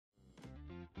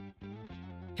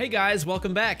Hey guys,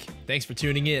 welcome back. Thanks for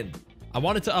tuning in. I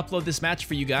wanted to upload this match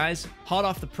for you guys, hot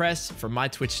off the press from my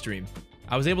Twitch stream.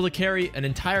 I was able to carry an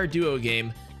entire duo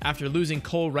game after losing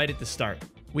Cole right at the start.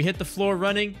 We hit the floor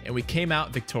running and we came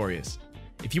out victorious.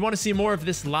 If you want to see more of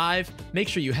this live, make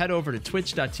sure you head over to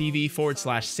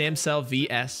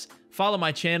twitch.tv/SamcelVS, follow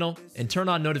my channel, and turn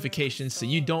on notifications so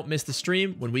you don't miss the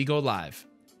stream when we go live.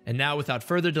 And now, without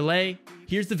further delay,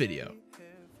 here's the video.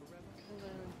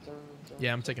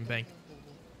 Yeah, I'm taking bank.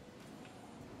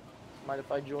 Mind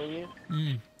if I join you?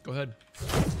 Go ahead.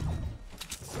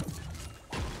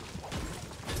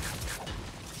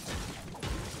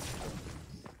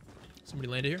 Somebody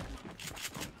landed here.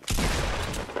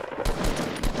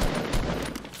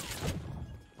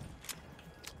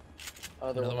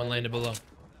 Another one landed below.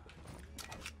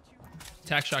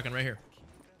 Tac shotgun right here.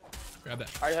 Grab that.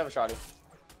 I already have a shotty.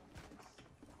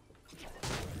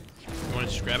 You want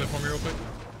to just grab it for me real quick?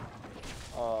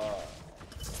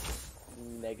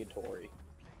 Negatory.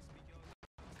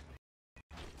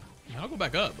 Yeah, I'll go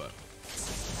back up, but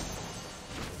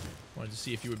wanted to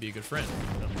see if you would be a good friend.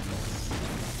 You know?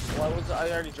 Well,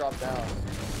 I already dropped down.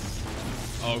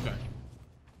 Oh, okay.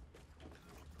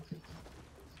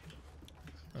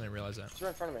 I didn't realize that. It's right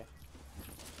in front of me.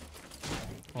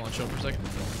 Hold on, chill for a second.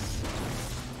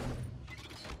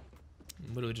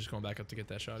 I'm literally just going back up to get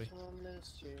that shotty.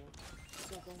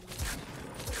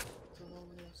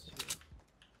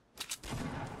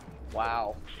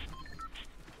 Wow.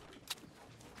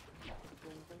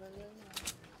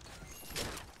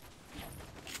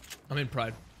 I'm in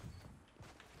pride.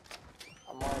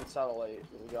 I'm on satellite.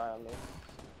 There's a guy on me.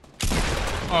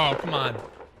 Oh, come on.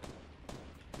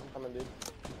 I'm coming, dude.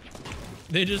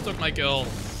 They just took my kill.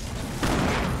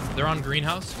 They're on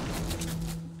greenhouse.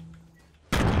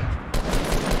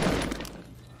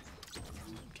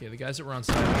 Okay, the guys that were on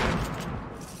side.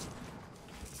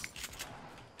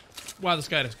 Wow, this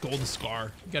guy had a golden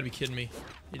scar. You gotta be kidding me.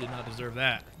 He did not deserve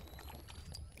that.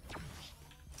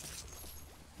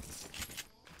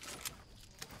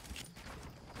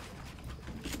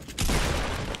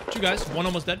 Two guys, one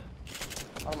almost dead.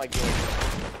 Oh my god.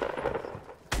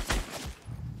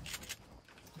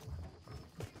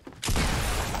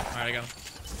 Alright, I got him.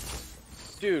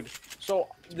 Dude, so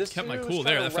this Kept my dude cool was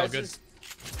there, trying that to felt res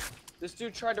This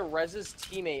dude tried to res his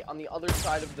teammate on the other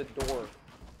side of the door.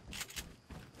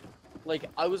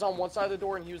 Like, I was on one side of the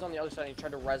door and he was on the other side and he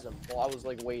tried to res him while I was,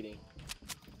 like, waiting.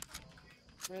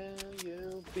 Will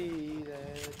you be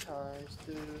there times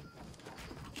two?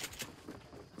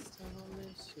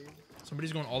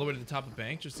 Somebody's going all the way to the top of the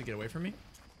bank just to get away from me.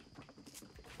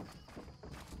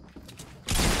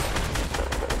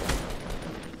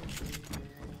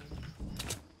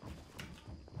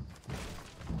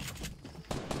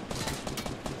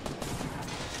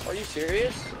 Are you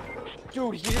serious?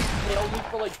 Dude, he just nailed me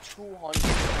for like 200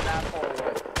 from that far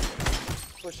away.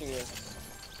 Pushing you.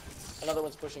 Another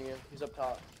one's pushing you. He's up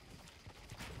top.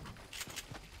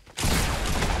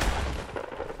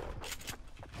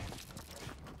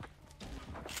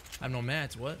 I have no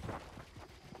mats, what?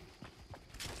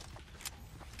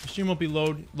 The stream won't be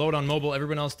load on mobile,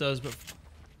 everyone else does,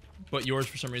 but yours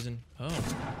for some reason. Oh.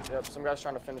 Yep, some guy's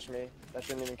trying to finish me. That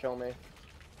didn't even kill me.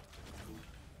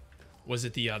 Was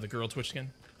it the girl Twitch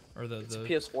skin? Or the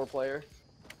PS4 player.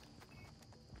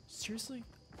 Seriously?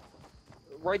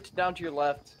 Right down to your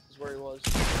left is where he was.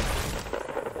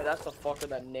 Yeah, that's the fucker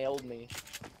that nailed me.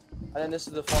 And then this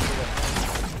is the fucker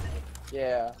that...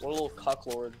 Yeah, what a little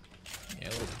cucklord. Yeah,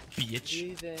 little bitch.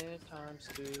 Be there times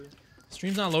two.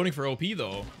 Stream's not loading for OP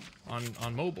though,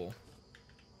 on mobile.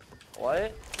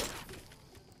 What?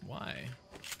 Why?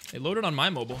 It loaded on my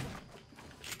mobile.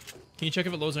 Can you check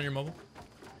if it loads on your mobile?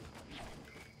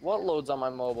 What loads on my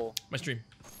mobile? My stream.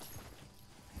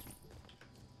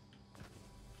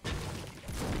 Hey,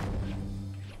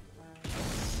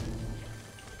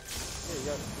 you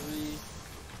got 3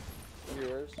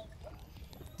 viewers.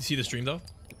 You see the stream though?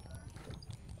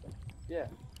 Yeah.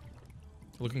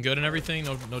 Looking good and everything?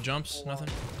 No jumps? Nothing?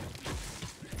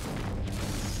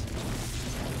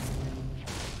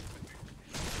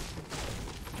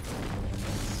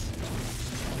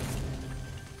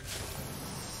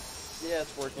 Yeah,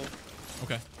 it's working.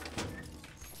 Okay.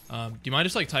 Do you mind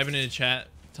just like typing in the chat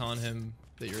telling him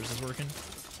that yours is working?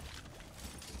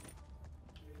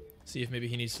 See if maybe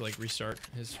he needs to like restart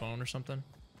his phone or something?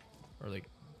 Or like...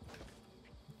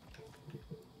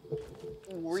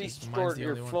 Restart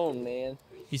your phone, man.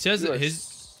 He says that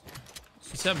his...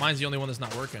 He said mine's the only one that's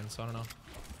not working, so I don't know.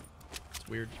 It's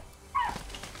weird.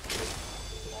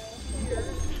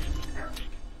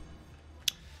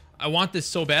 I want this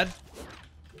so bad.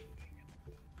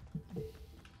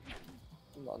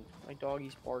 Hold on, my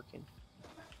doggy's barking.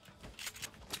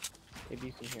 Maybe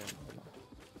you can hear him.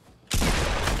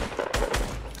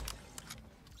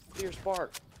 Fierce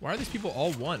bark. Why are these people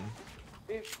all one?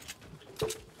 Fierce.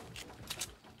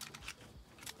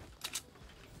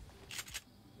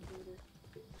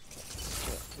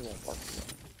 He won't bark again.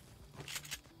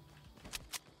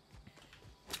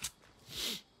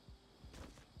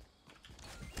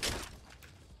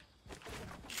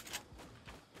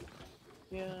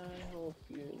 Yeah, I hope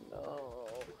you know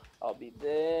I'll be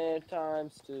there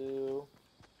 ×2.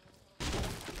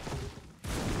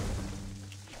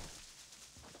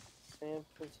 San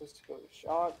Francisco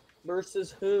shot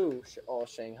versus who? Oh,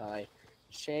 Shanghai.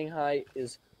 Shanghai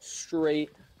is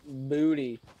straight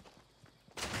booty.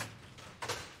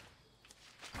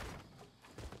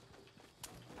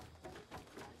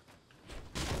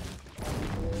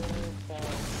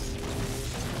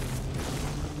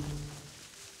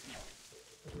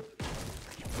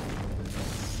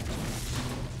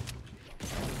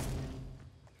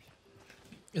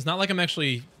 It's not like I'm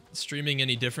actually streaming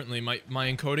any differently. My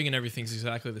encoding and everything's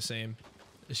exactly the same.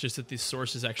 It's just that the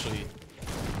source is actually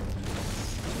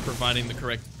providing the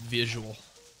correct visual.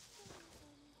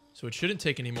 So it shouldn't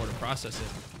take any more to process it.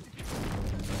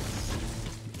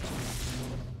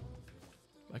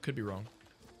 I could be wrong.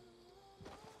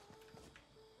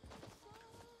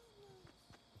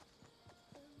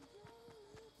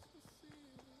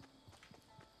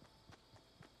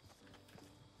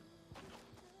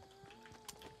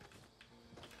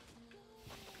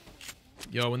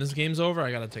 Yo, when this game's over, I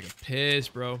gotta take a piss,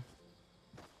 bro.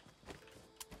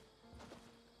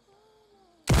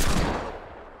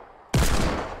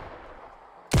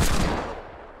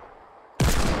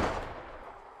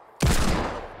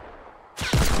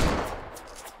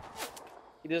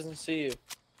 He doesn't see you.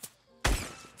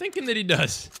 Thinking that he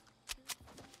does.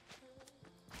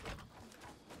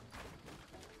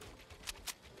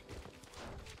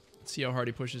 Let's see how hard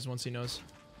he pushes once he knows.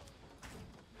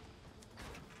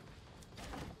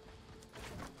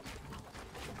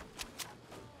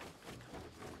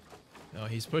 Oh,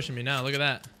 he's pushing me now. Look at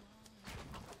that.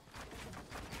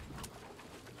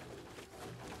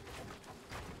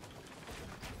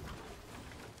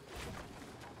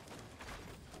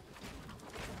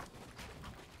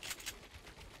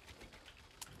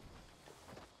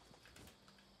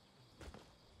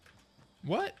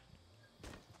 What?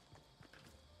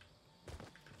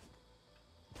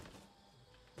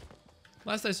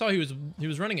 Last I saw, he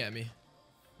was running at me.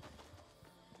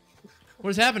 What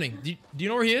is happening? Do you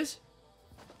know where he is?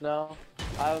 No,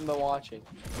 I haven't been watching.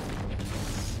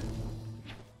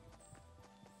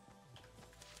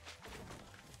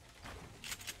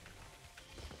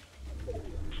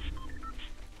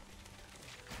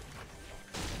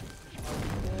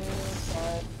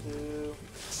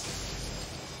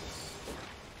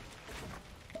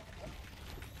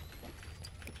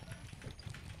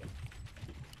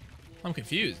 I'm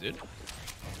confused, dude.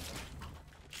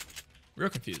 Real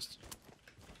confused.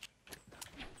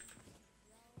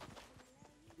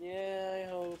 Yeah, I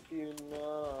hope you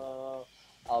know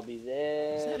I'll be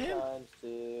there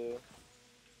 ×2.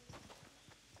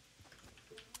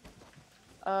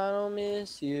 I don't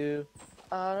miss you.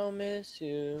 I don't miss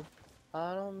you.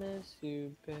 I don't miss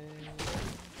you, babe.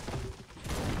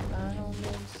 I don't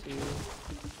miss you.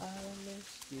 I don't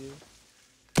miss you.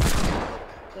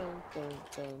 Dun, dun,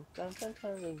 dun, dun, dun,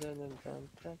 dun, dun, dun, dun, dun,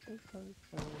 dun, dun, dun,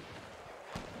 dun.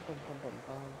 Bum, bum, bum,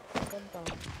 bum, bum, bum,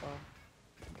 bum.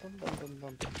 Bum, bum, bum,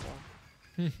 bum, bum,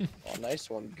 bum. Oh, nice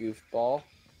one, goofball.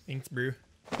 Thanks, bro.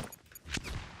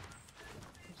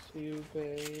 Miss you,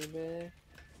 baby.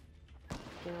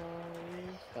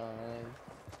 Time.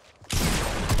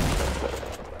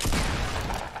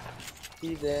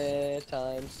 Be there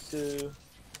 ×2.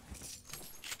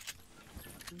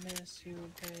 Miss you,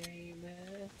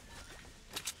 baby.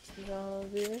 All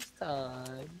this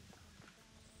time.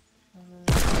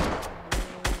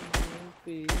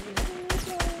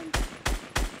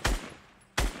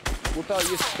 Look how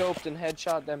you scoped and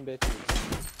headshot them bitches.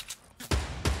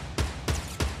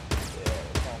 Yeah,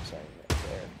 that's all I'm saying right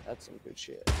there. That's some good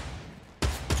shit.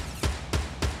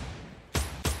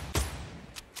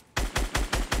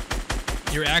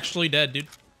 You're actually dead, dude.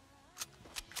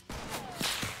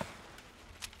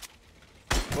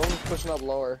 One's pushing up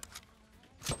lower.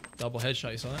 Double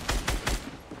headshot, you saw that?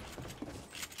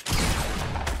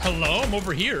 Hello, I'm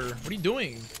over here. What are you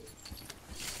doing?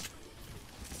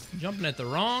 Jumping at the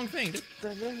wrong thing, dude.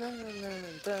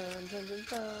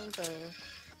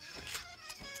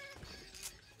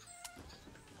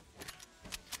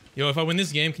 Yo, if I win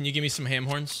this game, can you give me some ham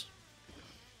horns?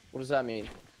 What does that mean?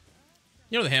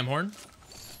 You know the ham horn?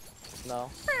 No.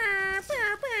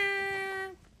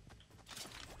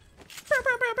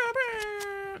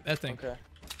 That thing. Okay.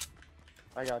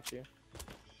 I got you.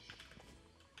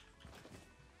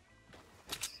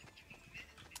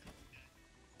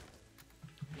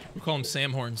 We call them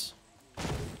Sam horns.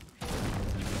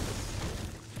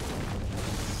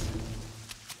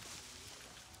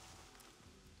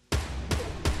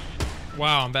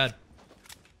 Wow, I'm bad.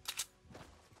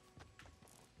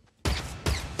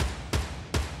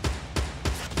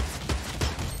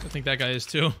 I think that guy is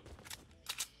too.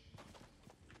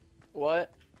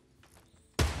 What?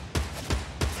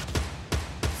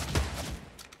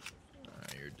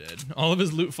 Alright, you're dead. All of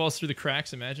his loot falls through the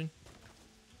cracks, imagine.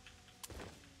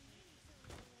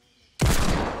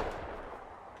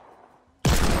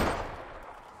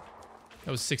 That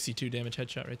was 62 damage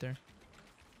headshot right there.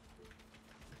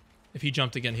 If he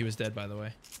jumped again, he was dead, by the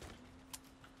way.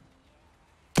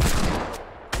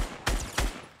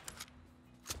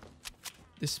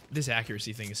 This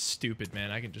accuracy thing is stupid,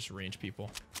 man. I can just range people.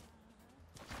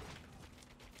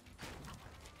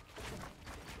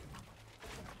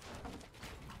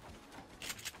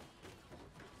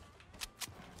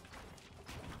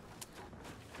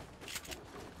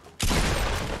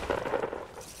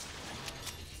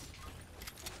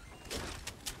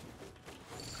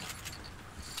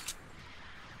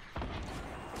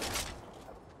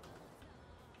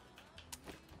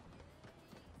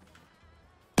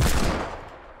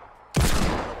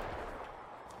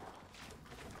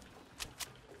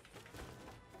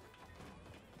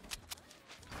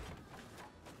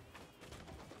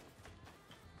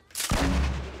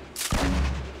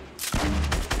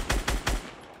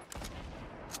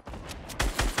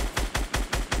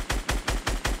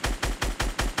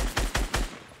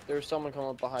 There's someone coming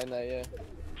up behind that, yeah.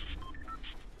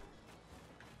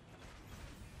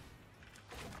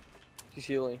 He's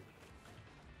healing.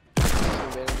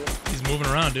 He's moving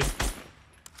around, dude.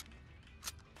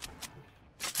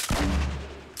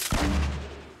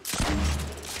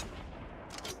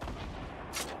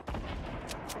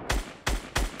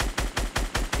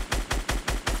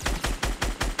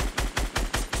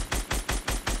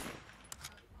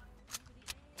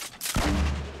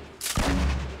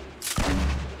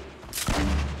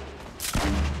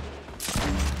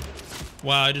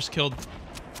 Wow, I just killed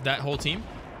that whole team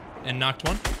and knocked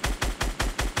one.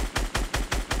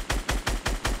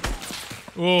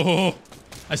 Oh,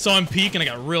 I saw him peek and I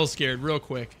got real scared real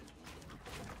quick.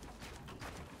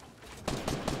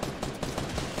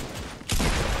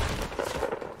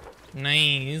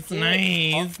 Nice,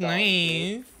 nice,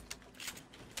 nice.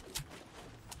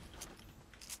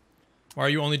 Why are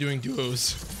you only doing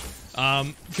duos?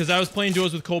 Because I was playing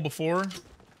duos with Cole before.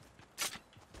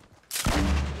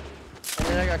 And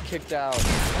then I got kicked out.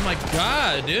 Oh my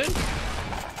god, dude.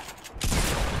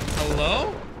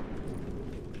 Hello?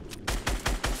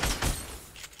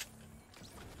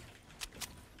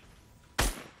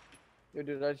 Yo,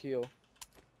 dude, I'd heal.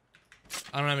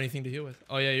 I don't have anything to heal with.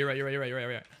 Oh yeah, you're right, you're right, you're right, you're right,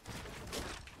 you're right.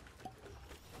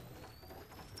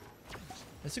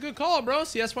 That's a good call, bro.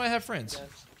 See, that's why I have friends.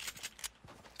 Yes.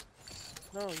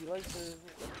 No, you like to...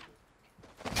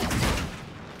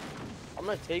 I'm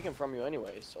gonna take him from you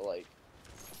anyway, so like...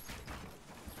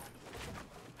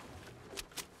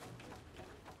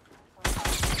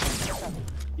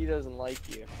 He doesn't like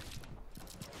you.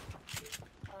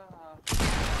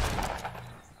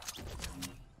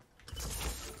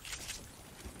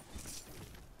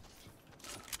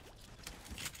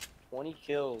 20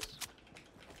 kills.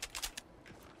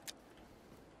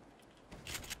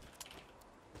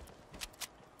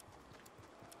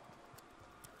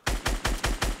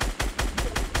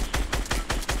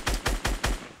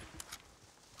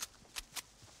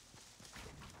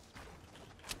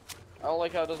 I don't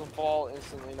like how it doesn't fall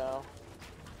instantly now.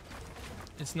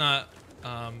 It's not,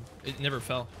 it never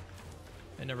fell.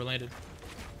 It never landed.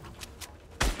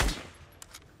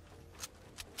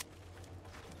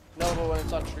 No, but when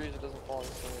it's on trees, it doesn't fall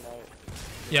instantly now.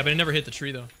 Yeah, but it never hit the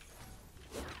tree, though.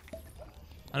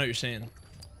 I know what you're saying.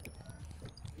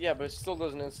 Yeah, but it still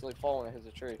doesn't instantly fall when it hits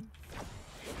a tree.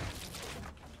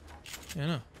 Yeah, I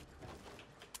know.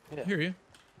 Yeah. I hear you.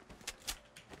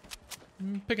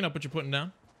 I'm picking up what you're putting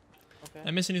down. Okay. Did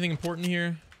I miss anything important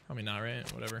here? Probably not,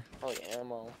 right? Whatever. Probably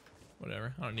ammo.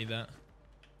 Whatever. I don't need that.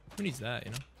 Who needs that,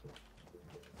 you know?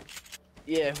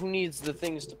 Yeah, who needs the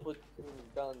things to put in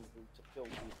guns to kill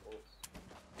people?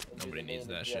 And Nobody do the needs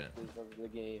main that shit. objectives of the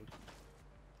game.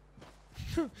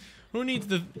 Who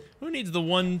needs the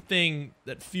one thing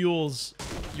that fuels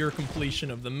your completion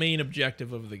of the main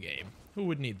objective of the game? Who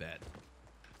would need that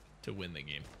to win the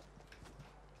game?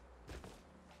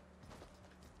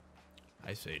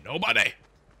 I say nobody.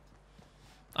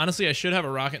 Honestly, I should have a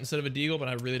rocket instead of a deagle, but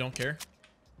I really don't care.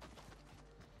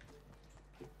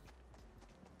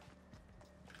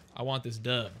 I want this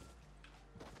dub.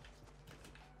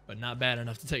 But not bad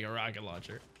enough to take a rocket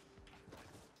launcher.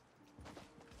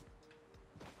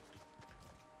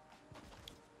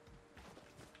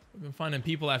 We've been finding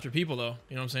people after people, though.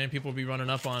 You know what I'm saying? People will be running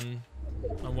up on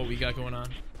what we got going on.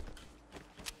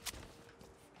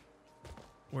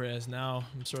 Whereas now,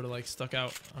 I'm sort of like stuck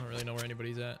out. I don't really know where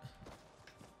anybody's at.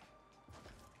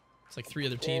 It's like 3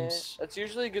 other teams. That's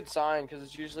usually a good sign, because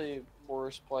it's usually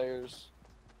worse players.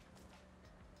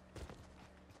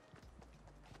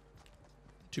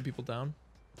 2 people down.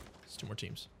 It's 2 more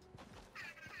teams.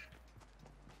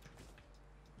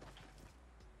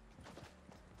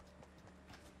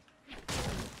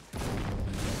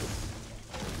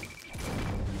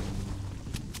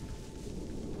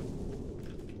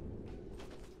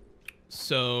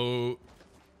 So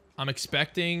I'm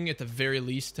expecting at the very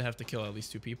least to have to kill at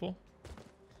least 2 people.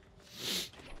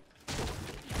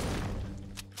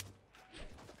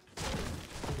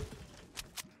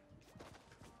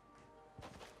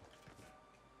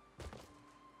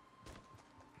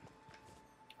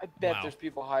 I bet Wow. there's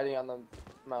people hiding on the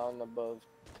mountain above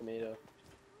Tomato.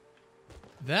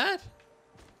 That?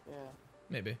 Yeah.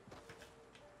 Maybe.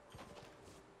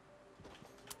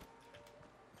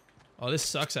 Oh, this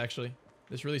sucks, actually.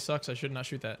 This really sucks. I should not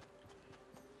shoot that.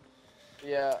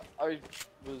 Yeah, I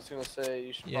was gonna say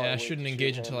you should. Yeah, I shouldn't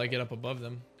engage until I get up above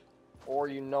them. Or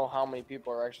you know how many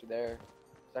people are actually there.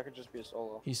 That could just be a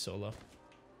solo. He's solo.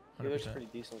 He looks 100%. pretty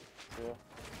decent. Yeah.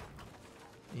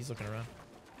 He's looking around.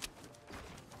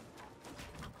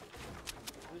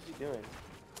 What is he doing?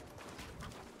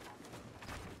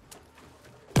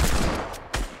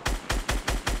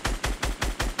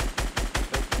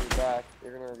 Don't be back.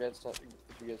 You're gonna get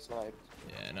if you get sniped.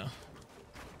 Yeah, I know.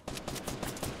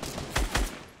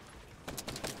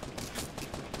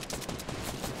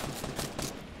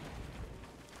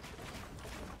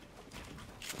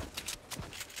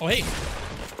 Oh, hey.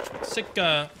 Sick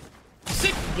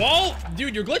wall.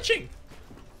 Dude, you're glitching.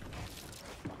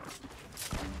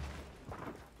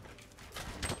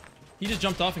 He just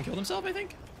jumped off and killed himself, I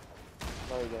think.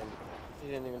 No, he didn't.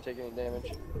 He didn't even take any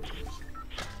damage.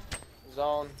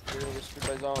 Zone. You're gonna get screwed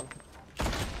by zone.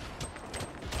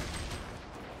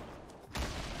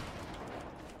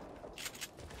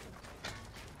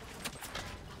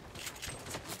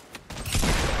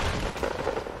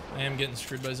 I am getting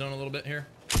screwed by zone a little bit here.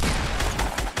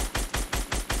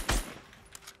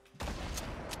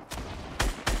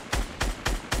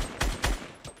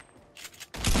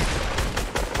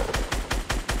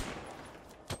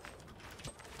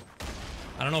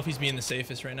 I don't know if he's being the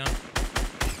safest right now.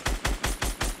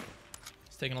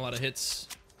 He's taking a lot of hits.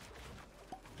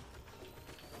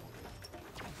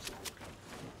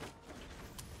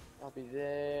 I'll be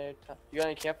there. You got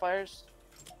any campfires?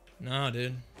 No,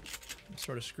 dude. I'm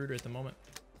sort of screwed at the moment.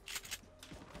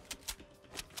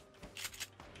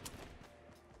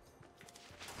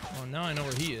 Oh, now I know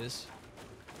where he is.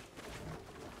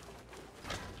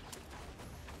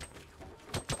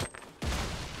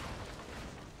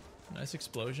 Nice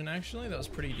explosion, actually. That was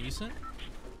pretty decent.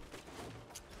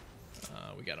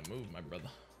 We gotta move, my brother.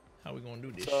 How we gonna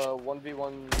do this?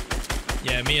 1v1.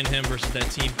 Yeah, me and him versus that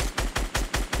team.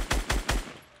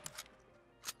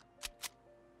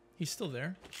 He's still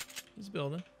there. He's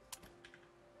building.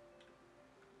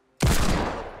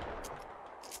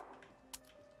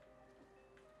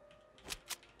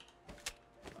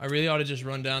 I really ought to just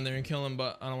run down there and kill him,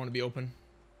 but I don't want to be open.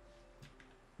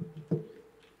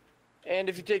 And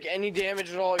if you take any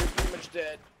damage at all, you're pretty much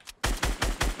dead.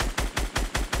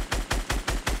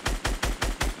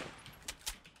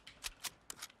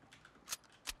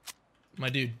 My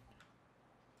dude.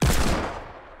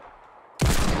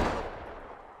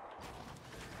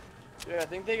 Yeah, I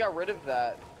think they got rid of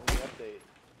that in the update.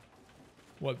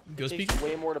 What? Ghost It peek? takes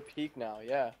way more to peek now,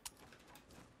 yeah.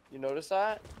 You notice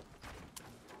that?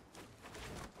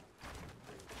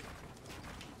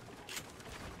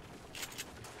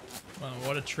 Wow,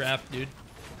 what a trap, dude.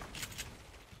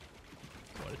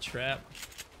 What a trap.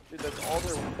 Dude,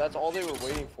 that's all they were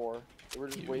waiting for. They were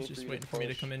just He waiting was just for you waiting to for me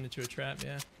to push. come into a trap,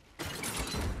 yeah.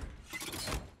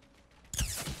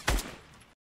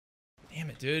 Damn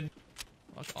it, dude.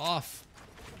 Fuck off.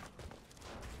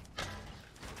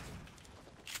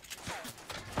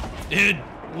 Dude,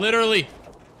 literally.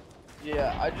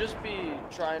 Yeah, I'd just be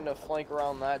trying to flank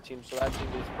around that team so that team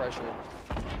gets pressure.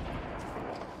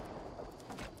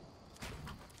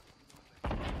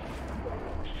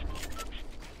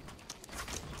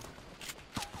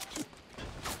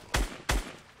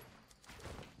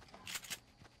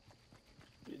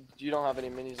 You don't have any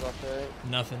minis left,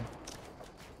 right? Nothing.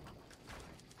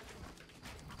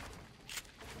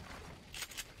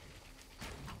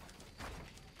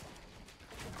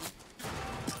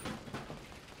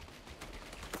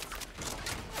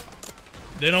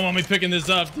 They don't want me picking this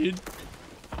up, dude.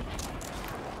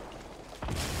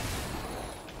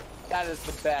 That is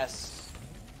the best.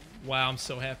 Wow, I'm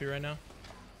so happy right now.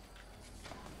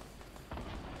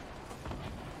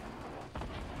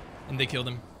 And they killed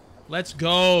him. Let's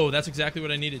go. That's exactly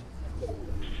what I needed.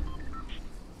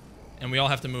 And we all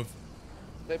have to move.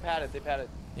 They padded. They padded.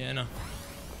 Yeah, I know.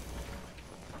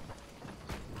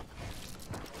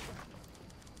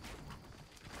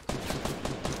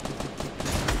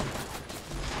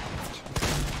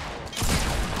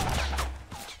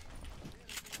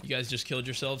 You guys just killed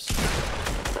yourselves.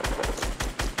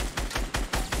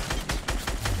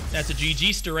 That's a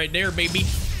GG-ster right there, baby.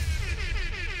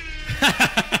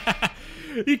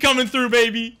 He's coming through,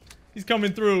 baby. He's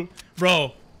coming through.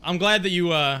 Bro, I'm glad that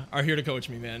you are here to coach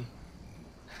me, man.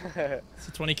 It's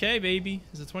a 20K, baby.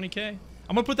 It's a 20K. I'm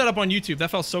gonna put that up on YouTube.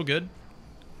 That felt so good.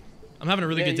 I'm having a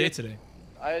really good day today.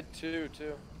 I had two,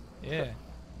 too. Yeah.